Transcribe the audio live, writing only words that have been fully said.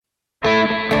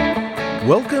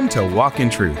Welcome to Walk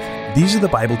in Truth. These are the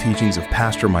Bible teachings of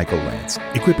Pastor Michael Lance,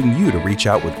 equipping you to reach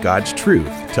out with God's truth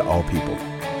to all people.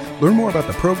 Learn more about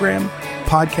the program,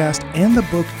 podcast, and the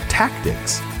book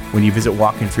Tactics when you visit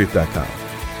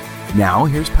walkintruth.com. Now,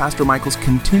 here's Pastor Michael's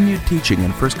continued teaching in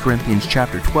 1 Corinthians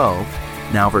chapter 12,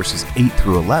 now verses 8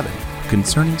 through 11,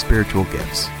 concerning spiritual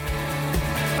gifts.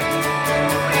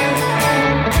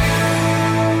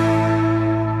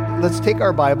 Let's take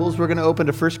our Bibles. We're going to open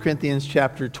to 1 Corinthians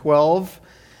chapter 12.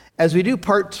 As we do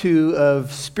part 2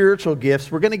 of spiritual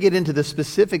gifts, we're going to get into the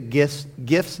specific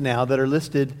gifts now that are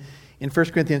listed in 1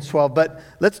 Corinthians 12. But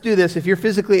let's do this. If you're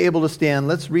physically able to stand,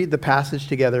 let's read the passage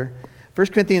together. 1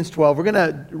 Corinthians 12, we're going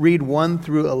to read 1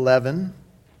 through 11.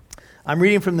 I'm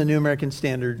reading from the New American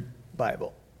Standard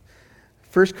Bible.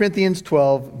 1 Corinthians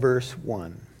 12, verse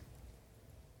 1.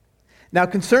 Now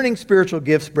concerning spiritual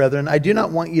gifts, brethren, I do not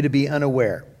want you to be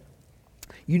unaware.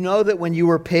 You know that when you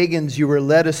were pagans, you were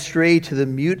led astray to the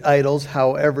mute idols,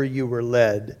 however you were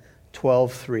led.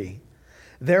 12:3.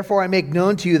 Therefore I make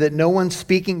known to you that no one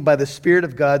speaking by the Spirit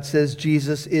of God says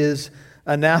Jesus is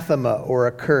anathema or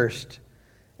accursed.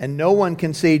 And no one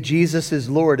can say Jesus is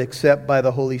Lord except by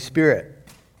the Holy Spirit.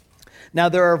 Now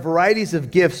there are varieties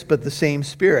of gifts, but the same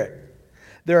Spirit.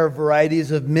 There are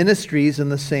varieties of ministries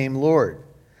and the same Lord.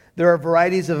 There are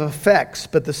varieties of effects,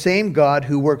 but the same God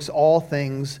who works all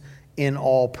things in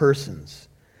all persons.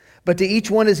 But to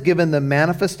each one is given the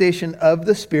manifestation of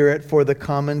the Spirit for the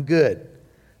common good.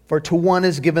 For to one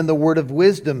is given the word of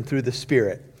wisdom through the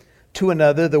Spirit, to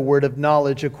another the word of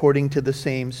knowledge according to the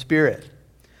same Spirit,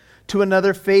 to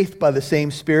another faith by the same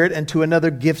Spirit, and to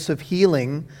another gifts of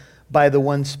healing by the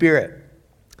one Spirit,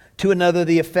 to another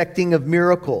the effecting of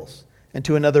miracles, and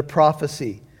to another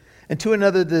prophecy, and to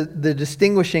another the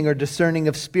distinguishing or discerning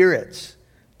of spirits,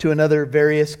 to another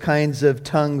various kinds of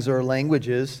tongues or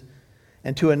languages,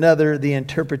 and to another the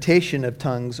interpretation of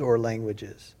tongues or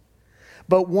languages.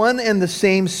 But one and the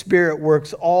same Spirit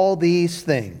works all these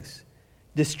things,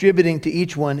 distributing to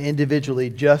each one individually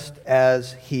just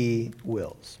as He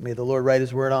wills. May the Lord write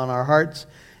His word on our hearts.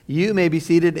 You may be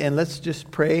seated, and let's just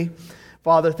pray.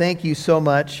 Father, thank you so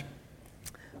much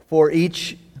for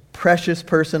each precious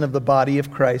person of the body of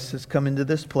Christ that's come into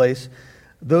this place.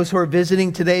 Those who are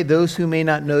visiting today, those who may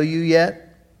not know you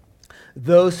yet,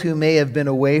 those who may have been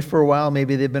away for a while,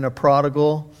 maybe they've been a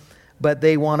prodigal, but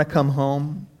they want to come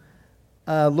home.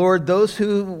 Lord, those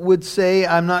who would say,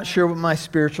 I'm not sure what my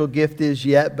spiritual gift is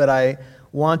yet, but I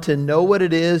want to know what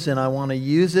it is and I want to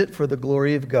use it for the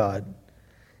glory of God.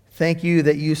 Thank you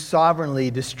that you sovereignly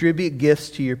distribute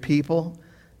gifts to your people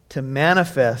to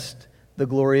manifest the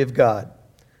glory of God,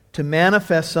 to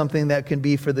manifest something that can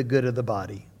be for the good of the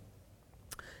body.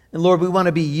 And Lord, we want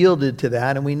to be yielded to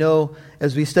that. And we know,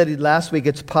 as we studied last week,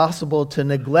 it's possible to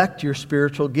neglect your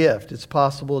spiritual gift. It's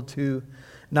possible to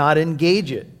not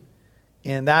engage it.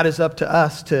 And that is up to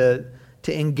us to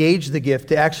engage the gift,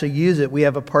 to actually use it. We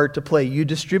have a part to play. You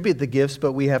distribute the gifts,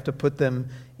 but we have to put them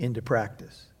into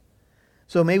practice.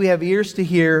 So may we have ears to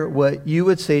hear what you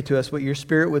would say to us, what your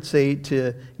Spirit would say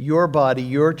to your body,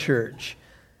 your church,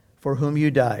 for whom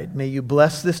you died. May you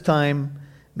bless this time.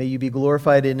 May you be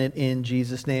glorified in it in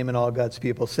Jesus' name, and all God's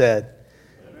people said.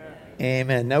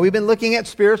 Amen. Now we've been looking at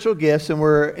spiritual gifts, and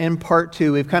we're in part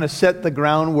 2. We've kind of set the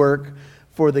groundwork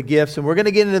for the gifts, and we're going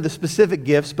to get into the specific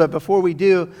gifts. But before we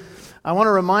do, I want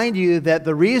to remind you that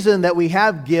the reason that we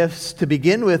have gifts to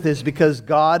begin with is because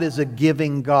God is a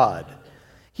giving God.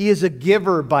 He is a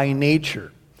giver by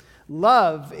nature.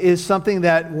 Love is something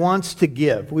that wants to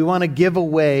give. We want to give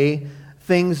away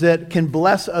things that can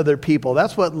bless other people.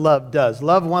 That's what love does.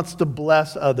 Love wants to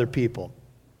bless other people.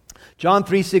 John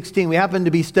 3:16, we happen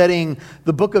to be studying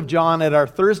the book of John at our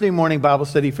Thursday morning Bible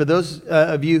study. For those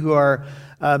of you who are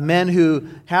men who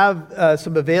have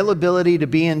some availability to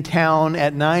be in town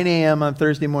at 9 a.m. on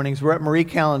Thursday mornings, we're at Marie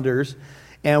Callender's,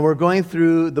 and we're going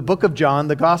through the book of John,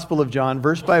 the Gospel of John,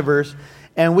 verse by verse.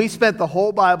 And we spent the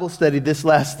whole Bible study this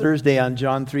last Thursday on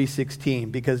John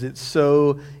 3:16 because it's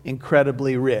so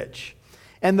incredibly rich.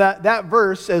 And that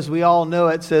verse, as we all know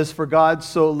it, says, For God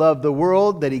so loved the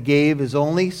world that He gave His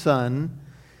only Son,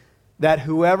 that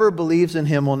whoever believes in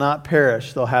Him will not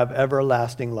perish, they'll have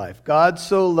everlasting life. God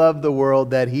so loved the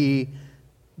world that He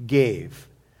gave.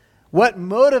 What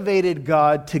motivated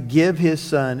God to give His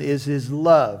Son is His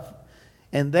love.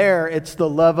 And there, it's the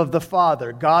love of the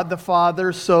Father. God the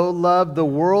Father so loved the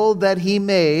world that He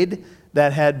made,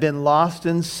 that had been lost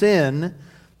in sin,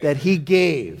 that He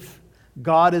gave.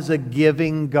 God is a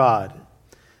giving God.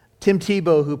 Tim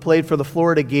Tebow, who played for the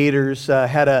Florida Gators,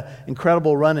 had an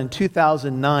incredible run in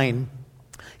 2009.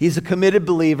 He's a committed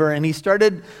believer, and he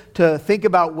started to think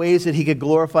about ways that he could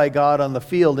glorify God on the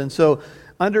field. And so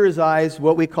under his eyes,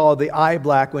 what we call the eye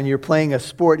black when you're playing a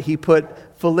sport, he put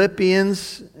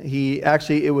Philippians,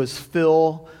 it was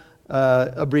Phil,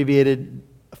 abbreviated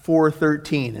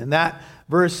 4:13. And that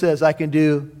verse says, I can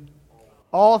do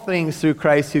all things through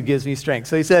Christ who gives me strength.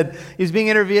 So he said, he's being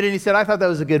interviewed, and he said, I thought that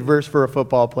was a good verse for a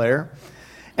football player.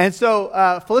 And so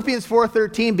Philippians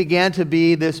 4:13 began to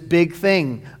be this big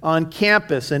thing on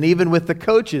campus and even with the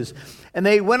coaches. And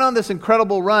they went on this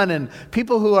incredible run, and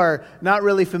people who are not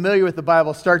really familiar with the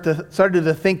Bible started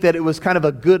to think that it was kind of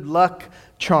a good luck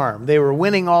charm. They were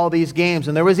winning all these games,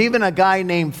 and there was even a guy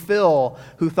named Phil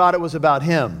who thought it was about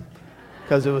him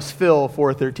because it was Phil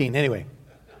 4:13. Anyway,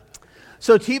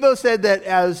 so Tebow said that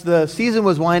as the season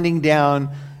was winding down,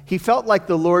 he felt like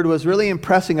the Lord was really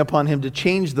impressing upon him to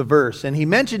change the verse. And he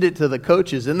mentioned it to the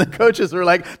coaches, and the coaches were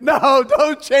like, no,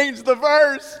 don't change the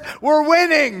verse. We're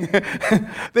winning.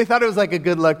 They thought it was like a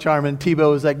good luck charm, and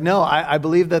Tebow was like, no, I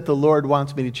believe that the Lord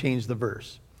wants me to change the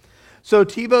verse. So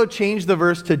Tebow changed the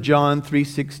verse to John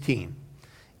 3:16,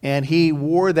 and he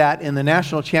wore that in the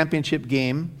national championship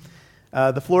game.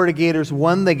 The Florida Gators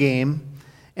won the game,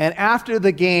 and after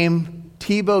the game,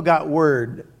 Tebow got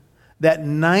word that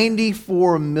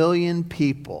 94 million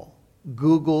people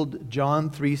Googled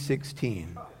John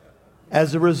 3:16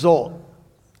 as a result.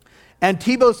 And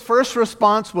Tebow's first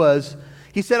response was,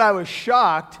 he said, I was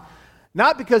shocked,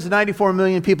 not because 94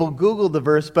 million people Googled the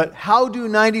verse, but how do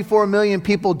 94 million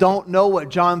people don't know what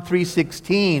John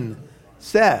 3:16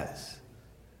 says?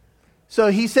 So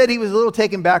he said he was a little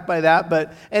taken back by that,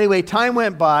 but anyway, time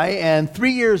went by, and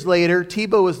 3 years later,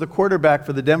 Tebow was the quarterback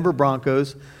for the Denver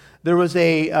Broncos. There was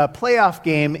a playoff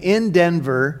game in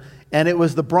Denver, and it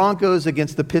was the Broncos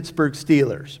against the Pittsburgh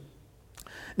Steelers.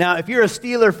 Now, if you're a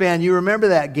Steeler fan, you remember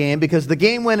that game because the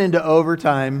game went into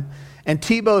overtime, and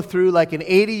Tebow threw like an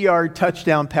 80-yard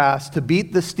touchdown pass to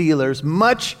beat the Steelers,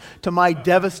 much to my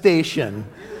devastation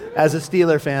as a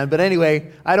Steeler fan. But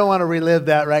anyway, I don't want to relive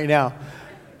that right now.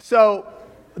 So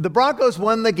the Broncos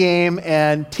won the game,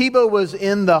 and Tebow was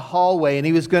in the hallway, and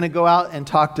he was going to go out and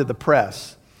talk to the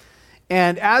press.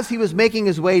 And as he was making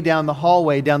his way down the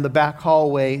hallway, down the back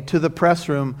hallway to the press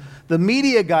room, the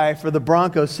media guy for the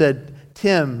Broncos said,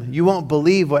 Tim, you won't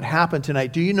believe what happened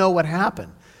tonight. Do you know what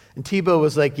happened? And Tebow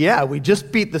was like, yeah, we just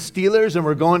beat the Steelers and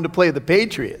we're going to play the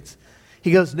Patriots.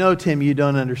 He goes, no, Tim, you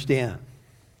don't understand.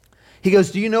 He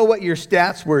goes, do you know what your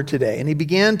stats were today? And he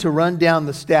began to run down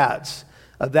the stats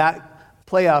of that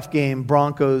playoff game,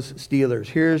 Broncos-Steelers.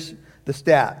 Here's the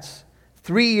stats.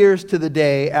 3 years to the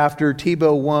day after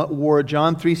Tebow wore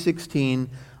John 3:16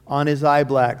 on his eye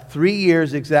black, 3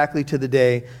 years exactly to the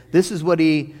day, this was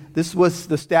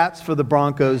the stats for the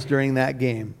Broncos during that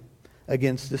game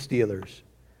against the Steelers.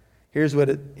 Here's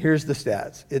the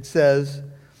stats. It says,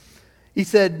 he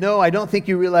said, no, I don't think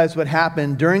you realize what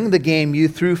happened. During the game, you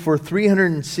threw for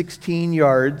 316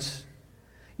 yards.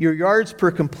 Your yards per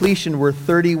completion were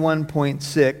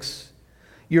 31.6.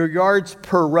 Your yards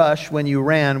per rush when you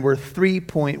ran were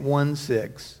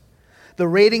 3.16. The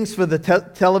ratings for the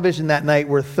television that night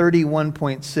were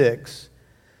 31.6.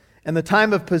 And the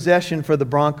time of possession for the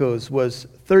Broncos was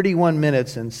 31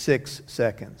 minutes and 6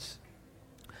 seconds.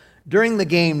 During the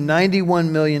game,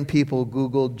 91 million people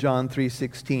Googled John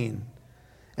 3:16.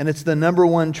 And it's the number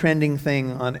one trending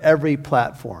thing on every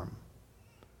platform.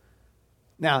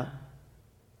 Now,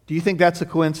 do you think that's a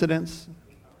coincidence?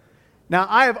 Now,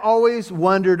 I have always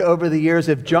wondered over the years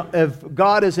if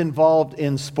God is involved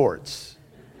in sports.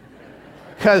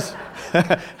 Because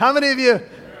how many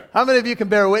of you can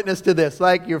bear witness to this?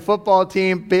 Like your football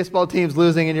team, baseball team's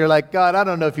losing, and you're like, God, I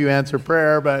don't know if you answer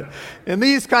prayer, but in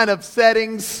these kind of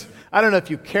settings, I don't know if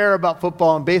you care about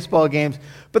football and baseball games,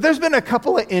 but there's been a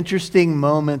couple of interesting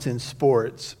moments in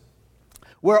sports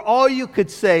where all you could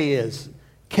say is,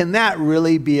 can that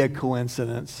really be a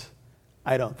coincidence?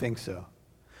 I don't think so.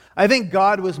 I think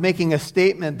God was making a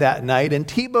statement that night, and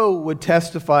Tebow would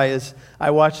testify as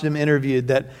I watched him interviewed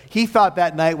that he thought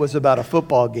that night was about a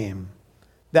football game.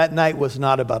 That night was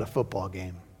not about a football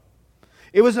game.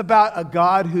 It was about a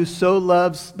God who so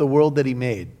loves the world that he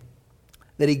made,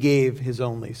 that he gave his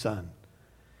only son.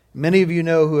 Many of you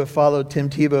know who have followed Tim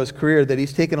Tebow's career that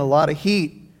he's taken a lot of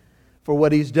heat for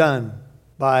what he's done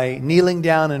by kneeling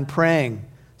down and praying.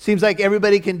 Seems like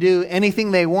everybody can do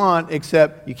anything they want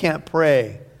except you can't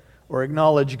pray or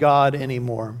acknowledge God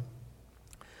anymore.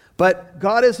 But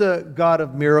God is a God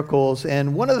of miracles,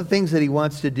 and one of the things that he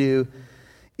wants to do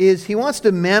is he wants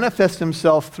to manifest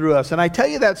himself through us. And I tell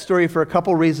you that story for a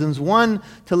couple reasons. One,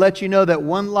 to let you know that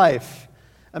one life,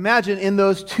 imagine in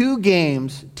those 2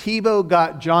 games, Tebow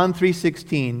got John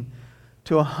 3:16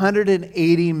 to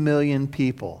 180 million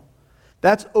people.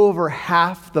 That's over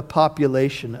half the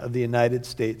population of the United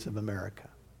States of America.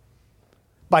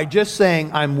 By just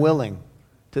saying, I'm willing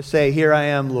to say, here I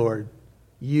am, Lord,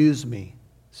 use me,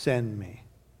 send me.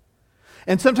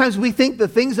 And sometimes we think the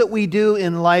things that we do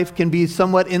in life can be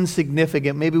somewhat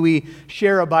insignificant. Maybe we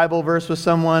share a Bible verse with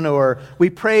someone, or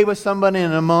we pray with someone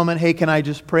in a moment, hey, can I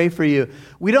just pray for you?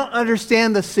 We don't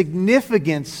understand the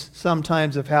significance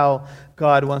sometimes of how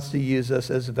God wants to use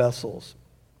us as vessels.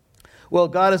 Well,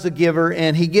 God is a giver,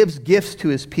 and he gives gifts to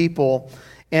his people.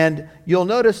 And you'll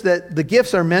notice that the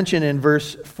gifts are mentioned in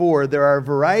verse 4. There are a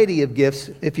variety of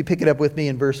gifts. If you pick it up with me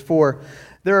in verse 4,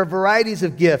 there are varieties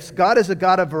of gifts. God is a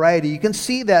God of variety. You can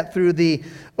see that through the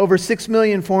over 6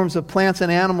 million forms of plants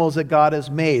and animals that God has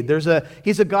made.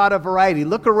 He's a God of variety.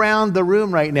 Look around the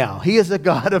room right now. He is a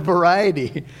God of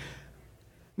variety.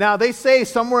 Now, they say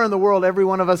somewhere in the world, every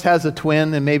one of us has a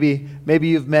twin, and maybe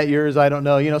you've met yours, I don't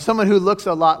know. Someone who looks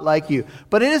a lot like you.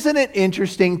 But isn't it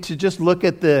interesting to just look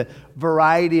at the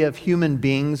variety of human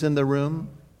beings in the room?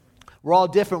 We're all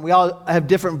different. We all have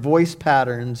different voice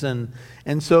patterns and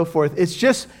so forth. It's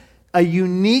just a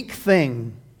unique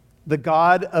thing, the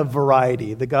God of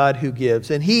variety, the God who gives.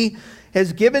 And he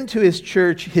has given to his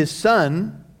church his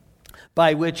Son,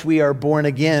 by which we are born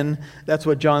again. That's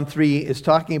what John 3 is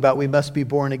talking about. We must be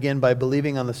born again by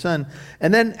believing on the Son.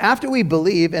 And then after we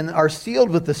believe and are sealed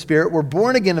with the Spirit, we're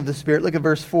born again of the Spirit. Look at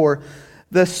verse 4.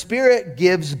 The Spirit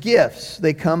gives gifts.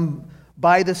 They come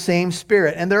by the same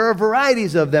Spirit. And there are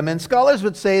varieties of them. And scholars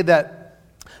would say that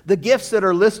the gifts that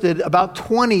are listed, about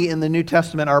 20 in the New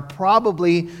Testament, are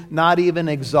probably not even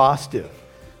exhaustive.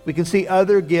 We can see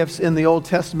other gifts in the Old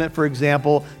Testament, for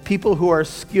example, people who are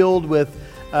skilled with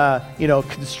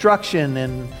construction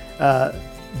and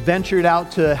ventured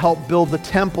out to help build the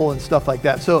temple and stuff like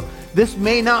that. So this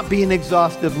may not be an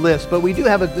exhaustive list, but we do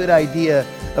have a good idea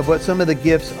of what some of the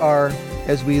gifts are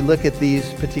as we look at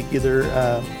these particular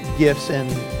gifts and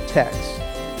texts.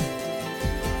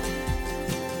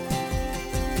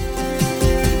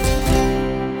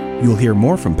 You'll hear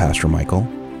more from Pastor Michael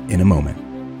in a moment.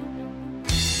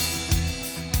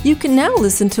 You can now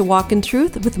listen to Walk in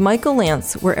Truth with Michael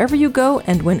Lance wherever you go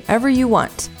and whenever you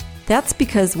want. That's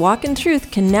because Walk in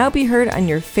Truth can now be heard on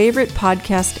your favorite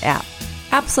podcast app.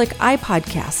 Apps like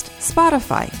iPodcast,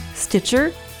 Spotify,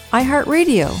 Stitcher,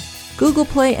 iHeartRadio, Google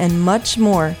Play, and much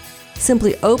more.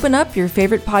 Simply open up your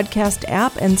favorite podcast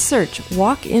app and search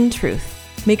Walk in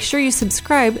Truth. Make sure you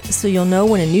subscribe so you'll know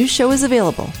when a new show is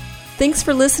available. Thanks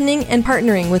for listening and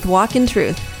partnering with Walk in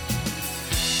Truth.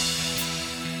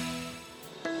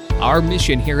 Our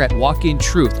mission here at Walk in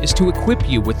Truth is to equip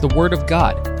you with the Word of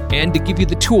God and to give you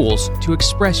the tools to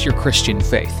express your Christian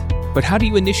faith. But how do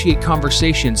you initiate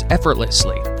conversations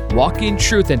effortlessly? Walk in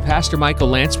Truth and Pastor Michael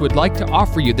Lance would like to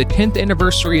offer you the 10th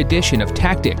anniversary edition of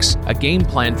Tactics, a game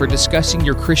plan for discussing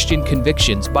your Christian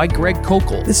convictions by Greg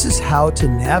Kokel. This is how to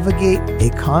navigate a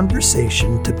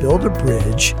conversation to build a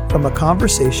bridge from a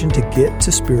conversation to get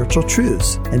to spiritual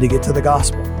truths and to get to the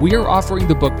gospel. We are offering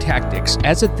the book Tactics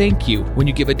as a thank you when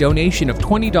you give a donation of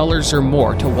 $20 or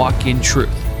more to Walk in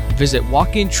Truth. Visit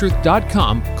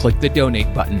walkintruth.com, click the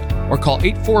donate button, or call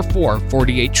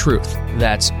 844-48-TRUTH.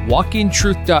 That's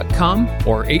walkintruth.com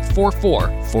or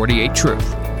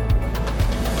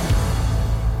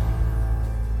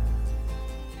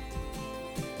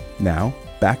 844-48-TRUTH. Now,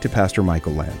 back to Pastor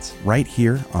Michael Lance, right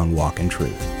here on Walk in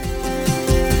Truth.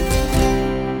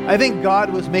 I think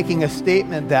God was making a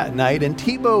statement that night, and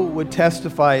Tebow would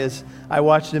testify as I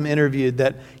watched him interviewed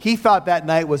that he thought that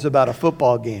night was about a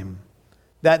football game.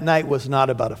 That night was not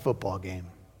about a football game.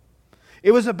 It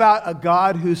was about a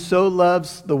God who so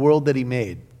loves the world that he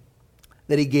made,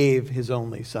 that he gave his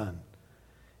only Son.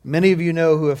 Many of you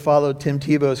know who have followed Tim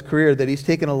Tebow's career that he's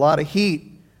taken a lot of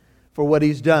heat for what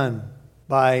he's done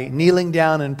by kneeling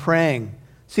down and praying.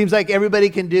 Seems like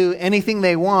everybody can do anything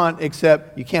they want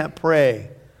except you can't pray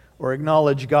or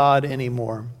acknowledge God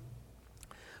anymore.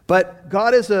 But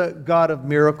God is a God of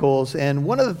miracles, and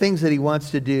one of the things that he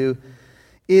wants to do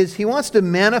is he wants to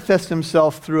manifest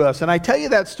himself through us. And I tell you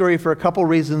that story for a couple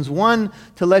reasons. One,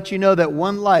 to let you know that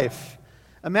one life.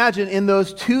 Imagine in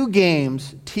those 2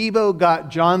 games, Tebow got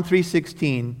John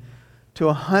 3:16 to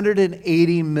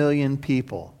 180 million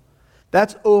people.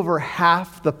 That's over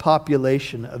half the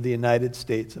population of the United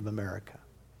States of America.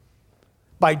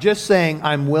 By just saying,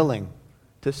 I'm willing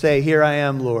to say, here I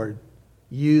am, Lord,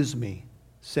 use me,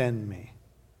 send me.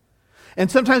 And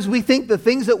sometimes we think the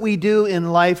things that we do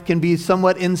in life can be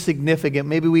somewhat insignificant.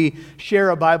 Maybe we share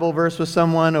a Bible verse with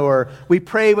someone, or we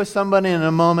pray with someone in a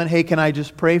moment, hey, can I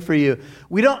just pray for you?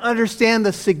 We don't understand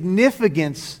the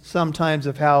significance sometimes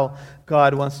of how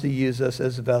God wants to use us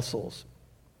as vessels.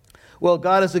 Well,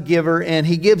 God is a giver, and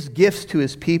he gives gifts to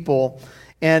his people.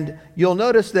 And you'll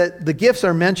notice that the gifts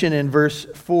are mentioned in verse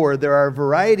 4. There are a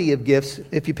variety of gifts.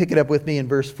 If you pick it up with me in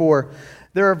verse 4,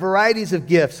 there are varieties of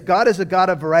gifts. God is a God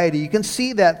of variety. You can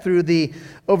see that through the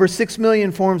over 6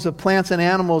 million forms of plants and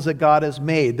animals that God has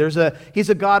made. He's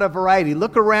a God of variety.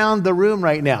 Look around the room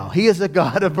right now. He is a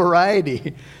God of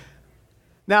variety.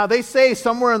 Now, they say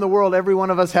somewhere in the world, every one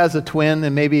of us has a twin,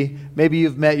 and maybe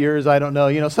you've met yours, I don't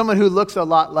know. Someone who looks a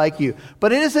lot like you.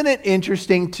 But isn't it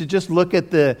interesting to just look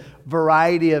at the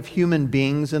variety of human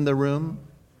beings in the room?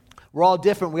 We're all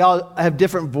different. We all have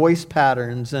different voice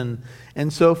patterns and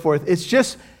so forth. It's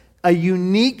just a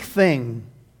unique thing,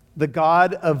 the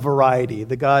God of variety,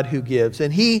 the God who gives.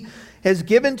 And he has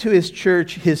given to his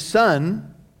church his Son,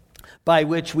 by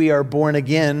which we are born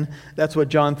again. That's what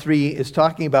John 3 is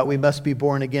talking about. We must be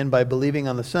born again by believing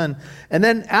on the Son. And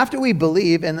then after we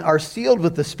believe and are sealed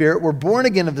with the Spirit, we're born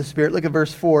again of the Spirit. Look at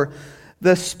verse 4.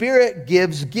 The Spirit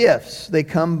gives gifts. They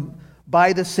come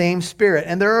by the same Spirit.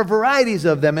 And there are varieties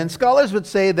of them. And scholars would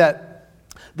say that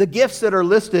the gifts that are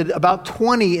listed, about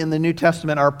 20 in the New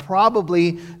Testament, are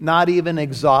probably not even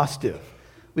exhaustive.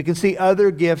 We can see other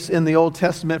gifts in the Old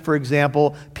Testament, for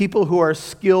example, people who are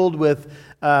skilled with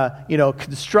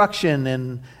construction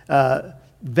and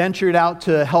ventured out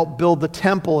to help build the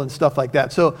temple and stuff like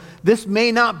that. So this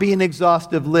may not be an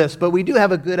exhaustive list, but we do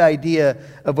have a good idea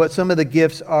of what some of the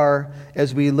gifts are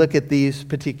as we look at these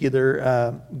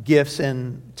particular gifts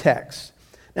and texts.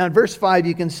 Now in verse 5,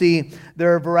 you can see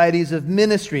there are varieties of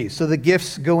ministries. So the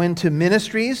gifts go into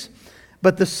ministries,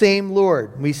 but the same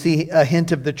Lord. We see a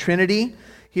hint of the Trinity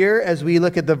here as we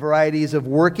look at the varieties of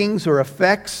workings or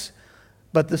effects,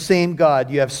 but the same God.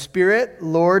 You have Spirit,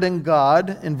 Lord, and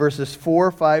God in verses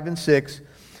 4, 5, and 6.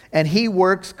 And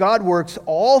God works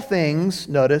all things,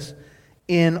 notice,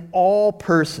 in all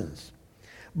persons.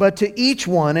 But to each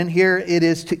one, and here it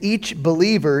is to each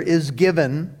believer, is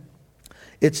given,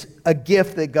 it's a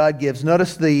gift that God gives.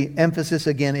 Notice the emphasis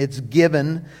again, it's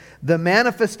given, the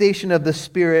manifestation of the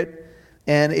Spirit,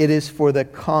 and it is for the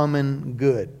common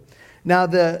good. Now,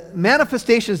 the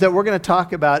manifestations that we're going to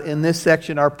talk about in this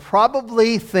section are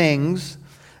probably things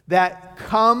that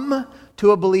come to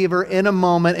a believer in a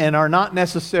moment and are not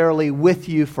necessarily with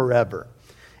you forever.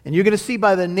 And you're going to see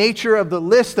by the nature of the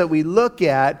list that we look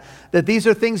at that these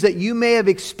are things that you may have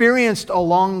experienced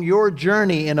along your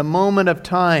journey in a moment of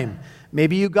time.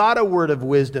 Maybe you got a word of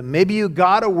wisdom. Maybe you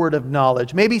got a word of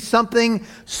knowledge. Maybe something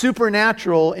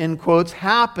supernatural, in quotes,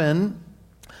 happened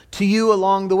to you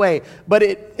along the way. But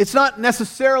it's not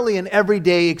necessarily an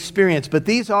everyday experience, but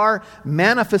these are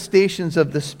manifestations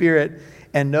of the Spirit.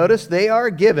 And notice they are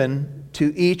given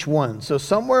to each one. So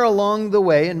somewhere along the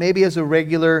way, and maybe as a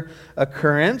regular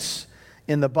occurrence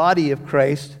in the body of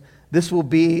Christ, this will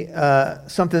be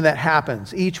something that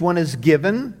happens. Each one is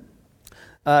given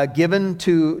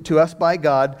to us by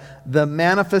God. The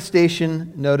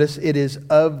manifestation, notice, it is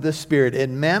of the Spirit. It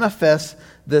manifests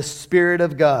the Spirit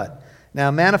of God. Now,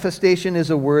 manifestation is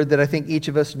a word that I think each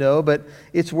of us know, but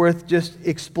it's worth just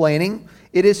explaining.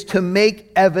 It is to make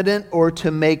evident or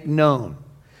to make known.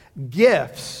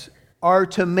 Gifts are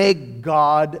to make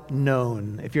God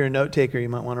known. If you're a note taker, you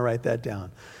might want to write that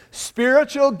down.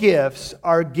 Spiritual gifts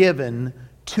are given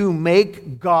to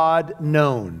make God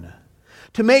known,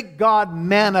 to make God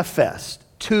manifest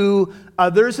to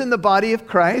others in the body of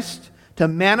Christ, to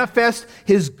manifest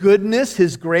His goodness,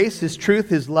 His grace, His truth,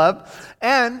 His love.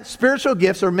 And spiritual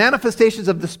gifts or manifestations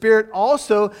of the Spirit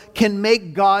also can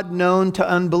make God known to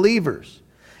unbelievers.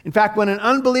 In fact, when an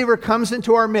unbeliever comes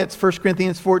into our midst, 1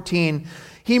 Corinthians 14,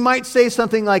 he might say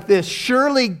something like this: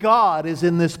 surely God is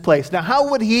in this place. Now, how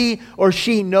would he or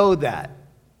she know that?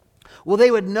 Well,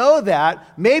 they would know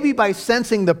that maybe by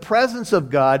sensing the presence of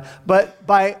God, but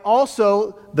by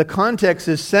also, the context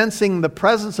is sensing the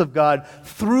presence of God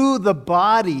through the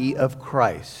body of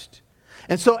Christ.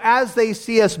 And so as they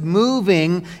see us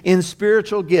moving in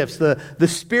spiritual gifts, the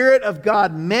Spirit of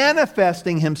God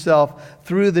manifesting Himself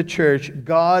through the church,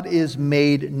 God is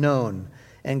made known.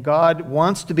 And God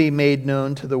wants to be made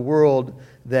known to the world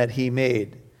that He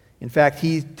made. In fact,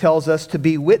 He tells us to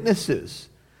be witnesses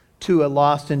to a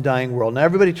lost and dying world. Now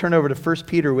everybody turn over to 1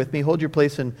 Peter with me. Hold your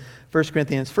place in 1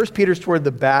 Corinthians. 1 Peter's toward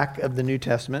the back of the New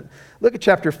Testament. Look at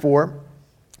chapter 4.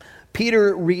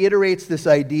 Peter reiterates this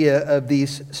idea of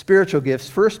these spiritual gifts.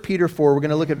 1 Peter 4, we're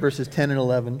going to look at verses 10 and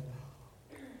 11.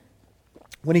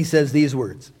 When he says these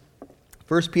words.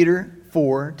 1 Peter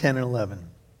 4, 10 and 11.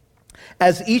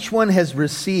 As each one has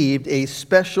received a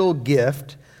special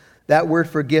gift, that word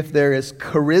for gift there is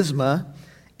charisma,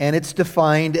 and it's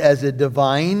defined as a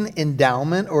divine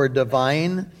endowment or a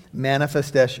divine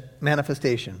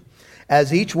manifestation.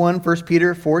 As each one, 1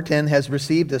 Peter 4:10, has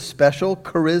received a special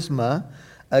charisma,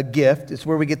 a gift. It's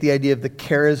where we get the idea of the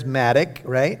charismatic,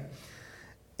 right?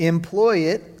 Employ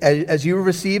it. As you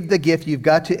receive the gift, you've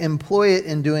got to employ it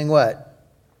in doing what?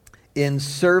 In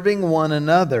serving one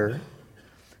another.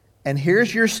 And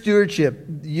here's your stewardship.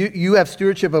 You have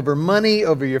stewardship over money,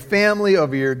 over your family,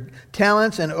 over your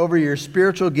talents, and over your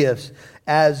spiritual gifts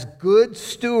as good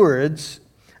stewards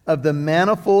of the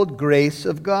manifold grace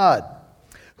of God.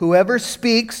 Whoever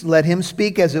speaks, let him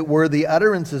speak as it were the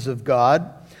utterances of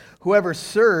God. Whoever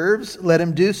serves, let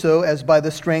him do so as by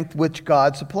the strength which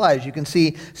God supplies. You can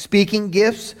see speaking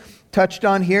gifts touched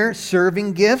on here,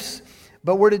 serving gifts,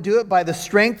 but we're to do it by the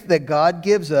strength that God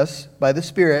gives us by the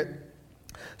Spirit,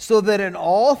 so that in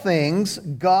all things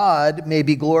God may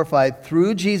be glorified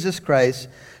through Jesus Christ,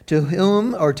 to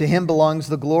him belongs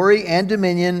the glory and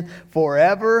dominion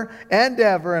forever and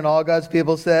ever. And all God's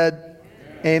people said,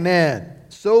 Amen.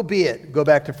 So be it. Go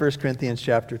back to 1 Corinthians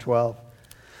chapter 12.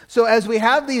 So as we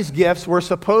have these gifts, we're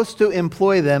supposed to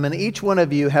employ them, and each one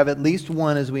of you have at least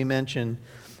one, as we mentioned.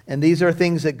 And these are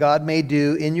things that God may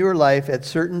do in your life at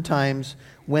certain times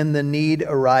when the need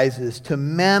arises to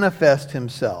manifest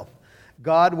himself.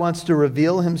 God wants to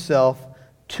reveal himself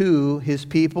to his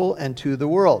people and to the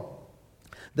world.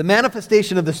 The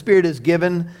manifestation of the Spirit is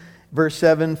given, verse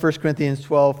 7, 1 Corinthians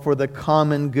 12, for the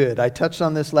common good. I touched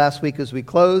on this last week as we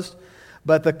closed.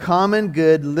 But the common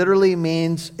good literally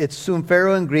means, it's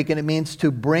sumphero in Greek, and it means to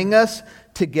bring us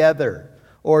together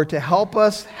or to help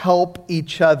us help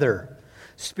each other.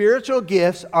 Spiritual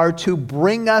gifts are to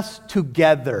bring us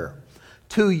together,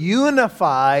 to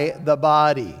unify the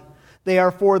body. They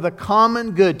are for the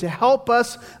common good, to help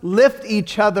us lift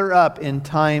each other up in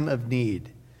time of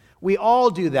need. We all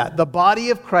do that. The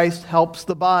body of Christ helps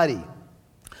the body.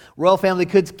 Royal Family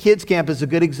Kids Camp is a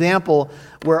good example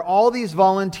where all these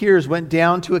volunteers went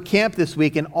down to a camp this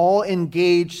week and all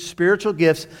engaged spiritual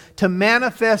gifts to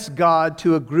manifest God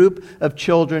to a group of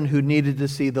children who needed to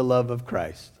see the love of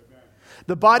Christ.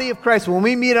 The body of Christ, when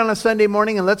we meet on a Sunday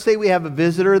morning, and let's say we have a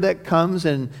visitor that comes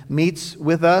and meets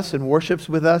with us and worships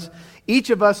with us, each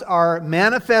of us are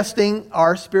manifesting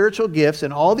our spiritual gifts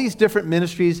and all these different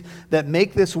ministries that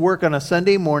make this work on a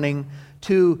Sunday morning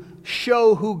to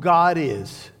show who God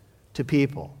is to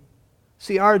people.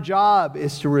 See, our job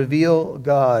is to reveal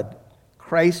God,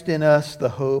 Christ in us, the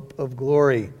hope of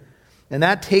glory. And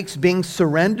that takes being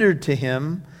surrendered to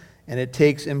him, and it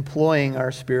takes employing our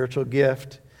spiritual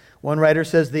gift. One writer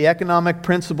says the economic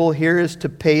principle here is to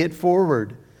pay it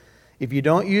forward. If you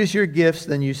don't use your gifts,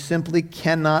 then you simply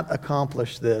cannot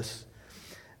accomplish this.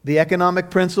 The economic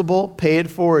principle, pay it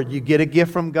forward. You get a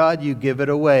gift from God, you give it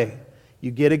away. You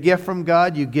get a gift from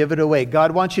God, you give it away.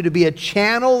 God wants you to be a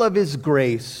channel of his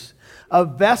grace, a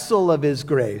vessel of his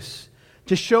grace,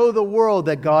 to show the world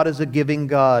that God is a giving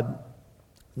God,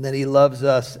 and that he loves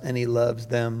us and he loves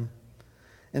them.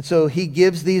 And so he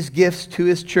gives these gifts to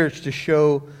his church to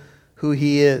show who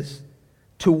he is.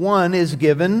 To one is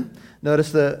given,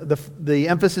 notice the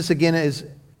emphasis again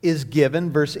is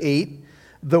given, verse 8,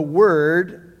 the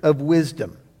word of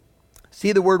wisdom.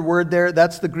 See the word there?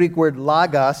 That's the Greek word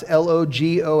logos,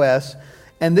 L-O-G-O-S.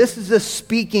 And this is a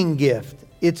speaking gift.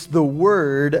 It's the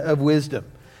word of wisdom.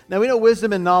 Now we know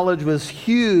wisdom and knowledge was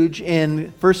huge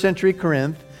in first century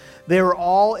Corinth. They were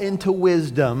all into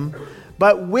wisdom.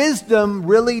 But wisdom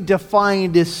really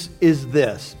defined is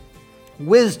this.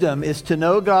 Wisdom is to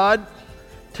know God,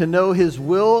 to know his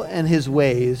will and his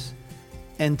ways,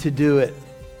 and to do it.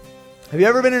 Have you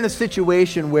ever been in a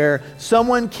situation where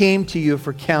someone came to you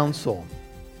for counsel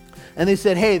and they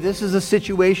said, hey, this is a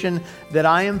situation that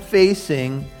I am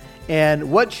facing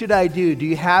and what should I do? Do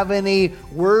you have any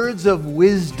words of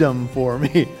wisdom for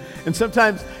me? And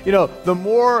sometimes,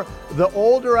 the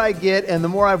older I get and the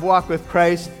more I've walked with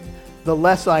Christ, the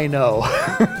less I know.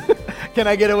 Can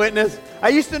I get a witness? I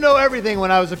used to know everything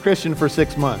when I was a Christian for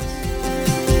 6 months.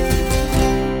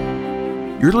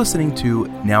 You're listening to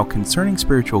Now Concerning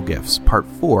Spiritual Gifts, Part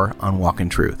 4 on Walk in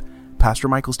Truth. Pastor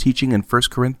Michael's teaching in 1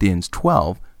 Corinthians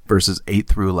 12, verses 8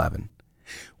 through 11.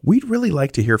 We'd really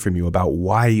like to hear from you about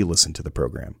why you listen to the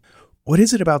program. What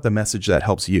is it about the message that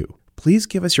helps you? Please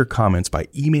give us your comments by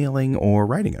emailing or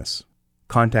writing us.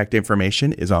 Contact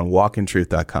information is on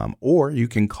walkintruth.com, or you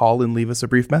can call and leave us a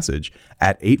brief message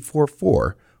at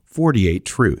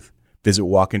 844-48-TRUTH. Visit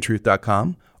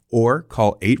walkintruth.com or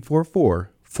call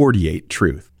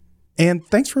 844-48-TRUTH. And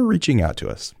thanks for reaching out to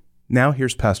us. Now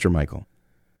here's Pastor Michael.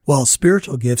 Well,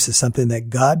 spiritual gifts is something that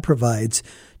God provides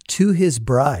to his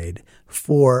bride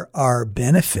for our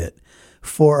benefit,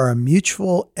 for our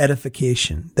mutual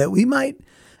edification, that we might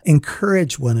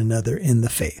encourage one another in the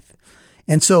faith.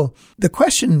 And so the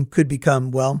question could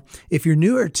become, well, if you're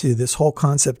newer to this whole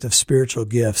concept of spiritual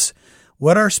gifts,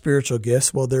 what are spiritual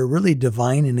gifts? Well, they're really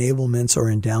divine enablements or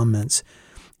endowments.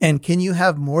 And can you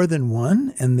have more than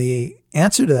one? And the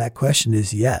answer to that question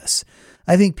is yes.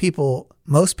 I think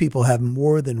most people have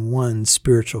more than one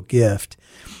spiritual gift.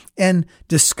 And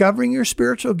discovering your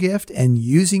spiritual gift and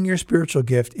using your spiritual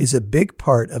gift is a big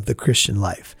part of the Christian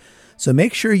life. So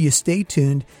make sure you stay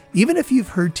tuned. Even if you've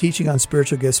heard teaching on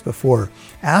spiritual gifts before,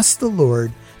 ask the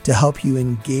Lord to help you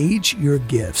engage your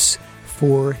gifts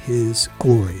for His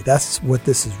glory. That's what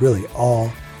this is really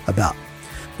all about.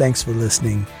 Thanks for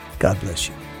listening. God bless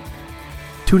you.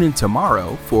 Tune in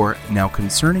tomorrow for Now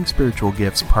Concerning Spiritual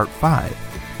Gifts Part 5,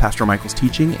 Pastor Michael's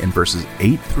teaching in verses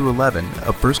 8 through 11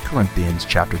 of 1 Corinthians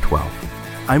chapter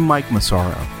 12. I'm Mike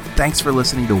Massaro. Thanks for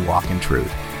listening to Walk in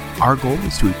Truth. Our goal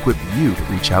is to equip you to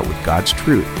reach out with God's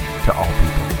truth to all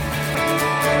people.